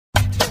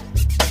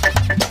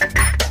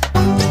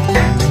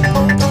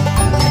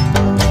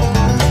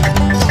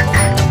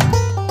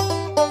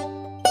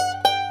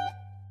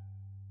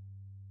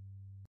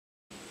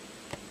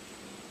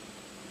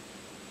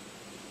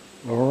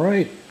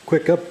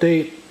quick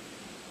update.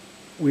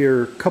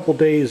 We're a couple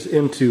days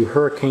into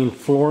Hurricane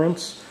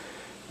Florence,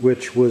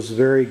 which was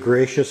very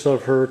gracious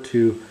of her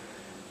to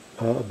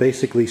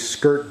basically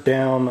skirt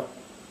down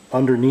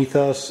underneath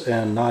us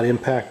and not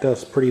impact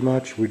us pretty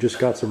much. We just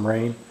got some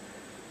rain.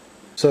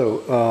 So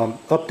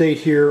update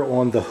here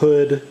on the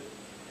hood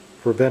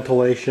for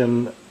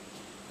ventilation.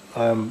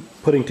 I'm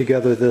putting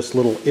together this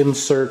little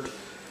insert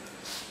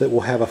that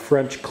will have a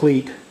French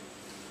cleat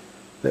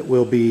that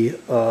will be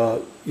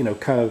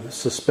kind of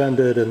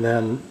suspended and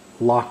then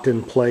locked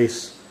in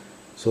place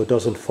so it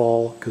doesn't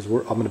fall, because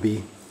I'm going to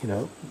be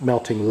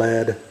melting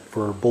lead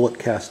for bullet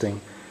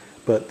casting.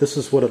 But this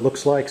is what it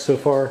looks like so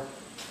far.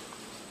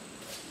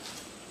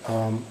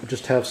 I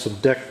just have some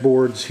deck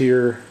boards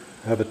here.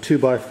 I have a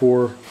 2x4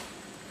 for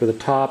the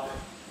top.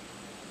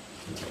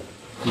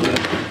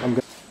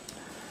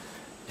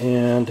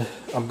 And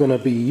I'm going to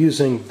be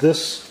using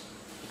this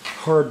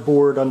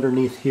hardboard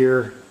underneath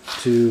here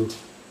to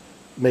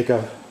make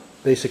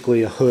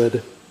basically a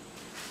hood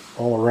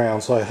all around.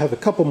 So I have a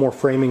couple more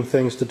framing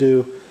things to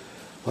do.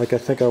 Like I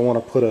think I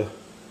want to put a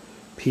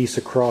piece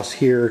across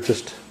here,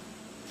 just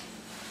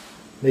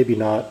maybe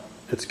not.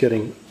 It's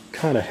getting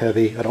kind of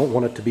heavy. I don't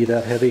want it to be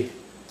that heavy,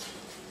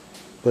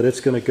 but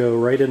it's going to go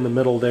right in the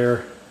middle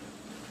there,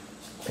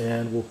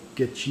 and we'll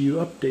get you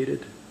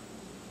updated.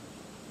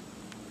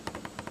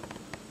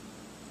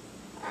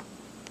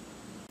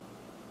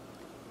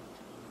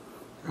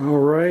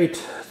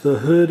 Alright, the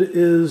hood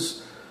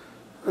is,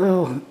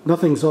 well,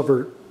 nothing's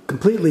ever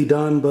completely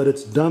done, but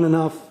it's done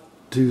enough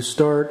to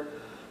start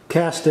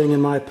casting,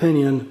 in my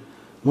opinion,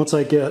 once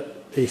I get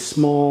a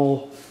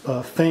small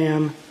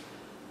fan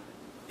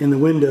in the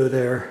window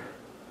there.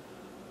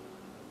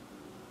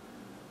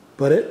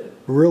 But it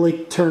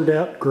really turned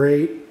out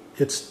great.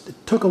 It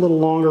took a little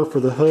longer for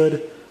the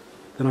hood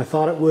than I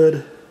thought it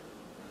would.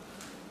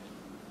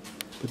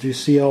 But you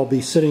see, I'll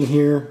be sitting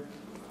here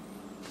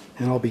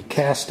and I'll be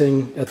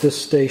casting at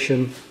this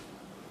station.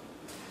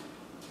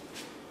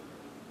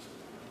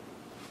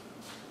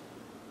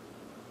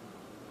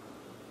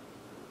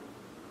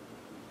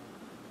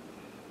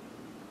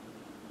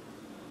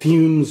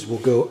 Fumes will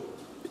go,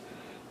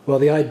 well,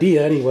 the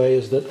idea anyway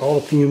is that all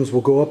the fumes will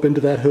go up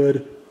into that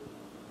hood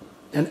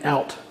and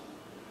out.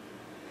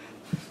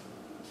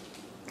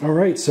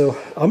 Alright, so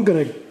I'm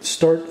going to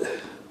start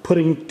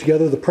putting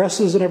together the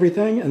presses and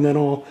everything, and then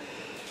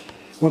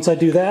once I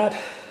do that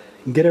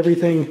and get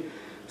everything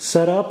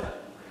set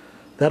up,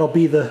 that'll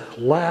be the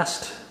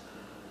last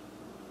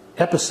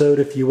episode,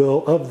 if you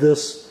will, of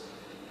this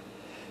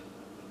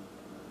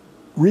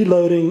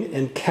reloading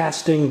and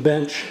casting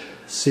bench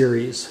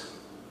series.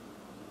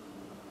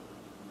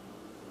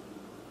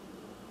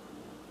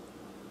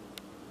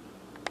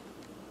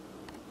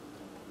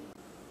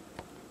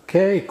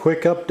 Okay,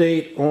 quick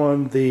update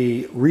on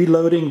the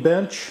reloading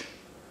bench.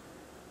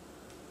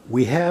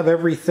 We have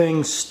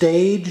everything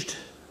staged,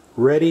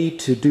 ready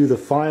to do the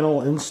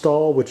final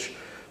install, which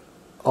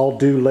I'll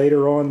do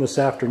later on this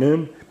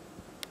afternoon.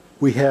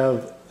 We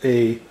have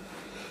a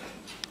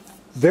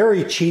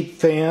very cheap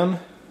fan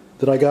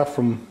that I got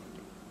from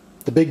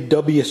the Big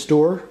W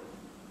store.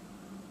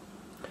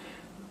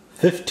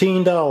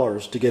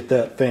 $15 to get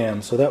that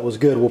fan, so that was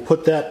good. We'll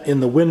put that in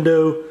the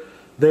window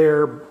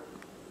there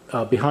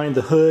behind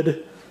the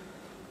hood.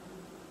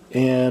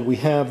 And we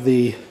have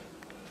the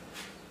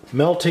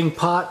melting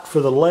pot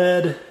for the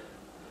lead,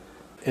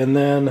 and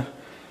then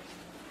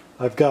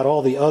I've got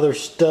all the other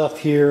stuff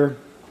here,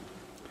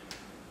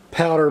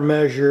 powder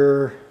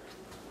measure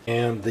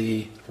and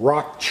the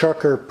rock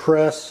chucker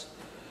press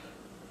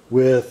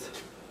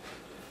with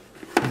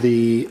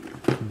the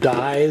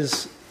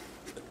dies,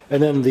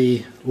 and then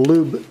the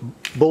lube,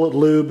 bullet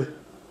lube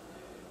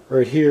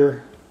right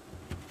here.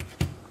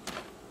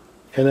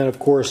 And then of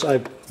course I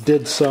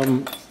did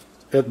some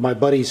at my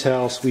buddy's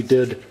house. We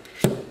did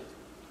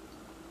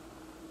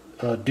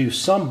do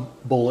some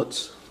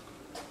bullets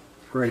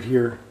right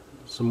here,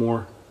 some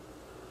more.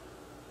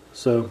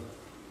 So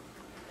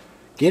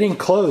getting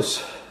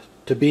close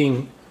to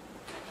being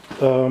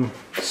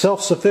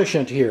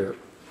self-sufficient here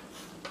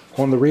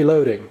on the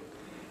reloading,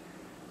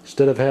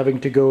 instead of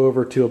having to go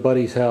over to a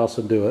buddy's house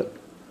and do it.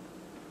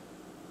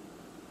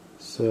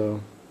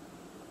 So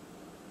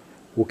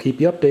we'll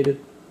keep you updated.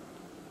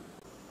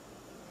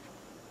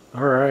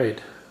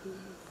 Alright,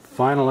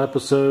 final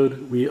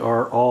episode. We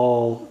are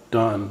all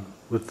done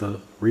with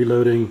the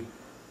reloading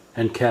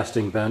and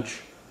casting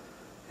bench,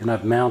 and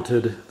I've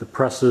mounted the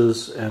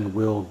presses, and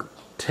we'll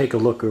take a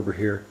look over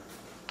here.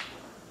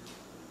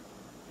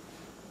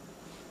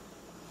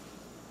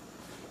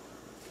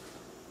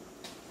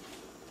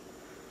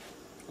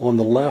 On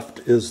the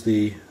left is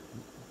the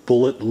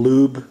bullet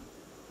lube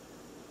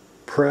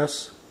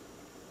press.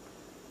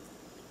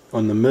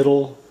 On the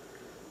middle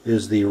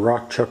is the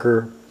rock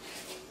chucker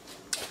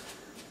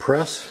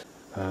press,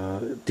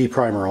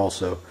 deprimer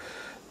also.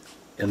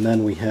 And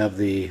then we have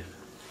the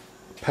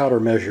powder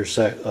measure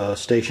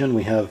station.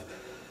 We have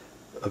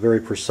a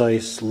very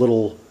precise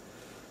little,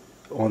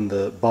 on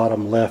the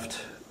bottom left,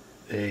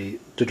 a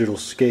digital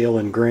scale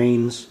and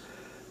grains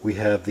We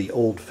have the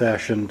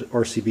old-fashioned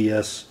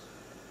RCBS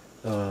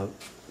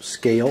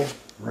scale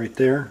right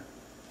there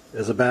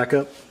as a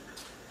backup,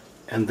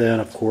 and then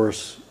of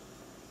course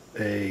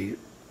a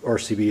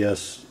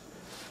RCBS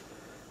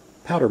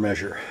powder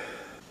measure.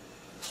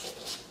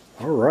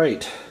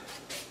 Alright,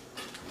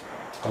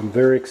 I'm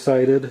very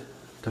excited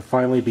to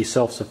finally be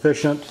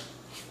self-sufficient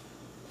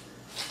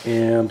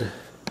and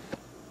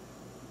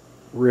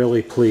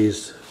really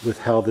pleased with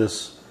how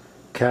this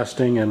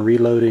casting and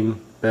reloading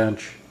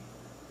bench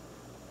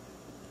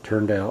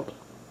turned out.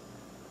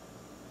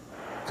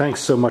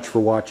 Thanks so much for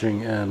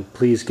watching, and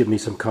please give me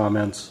some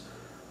comments.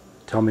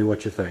 Tell me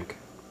what you think.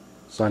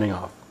 Signing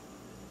off.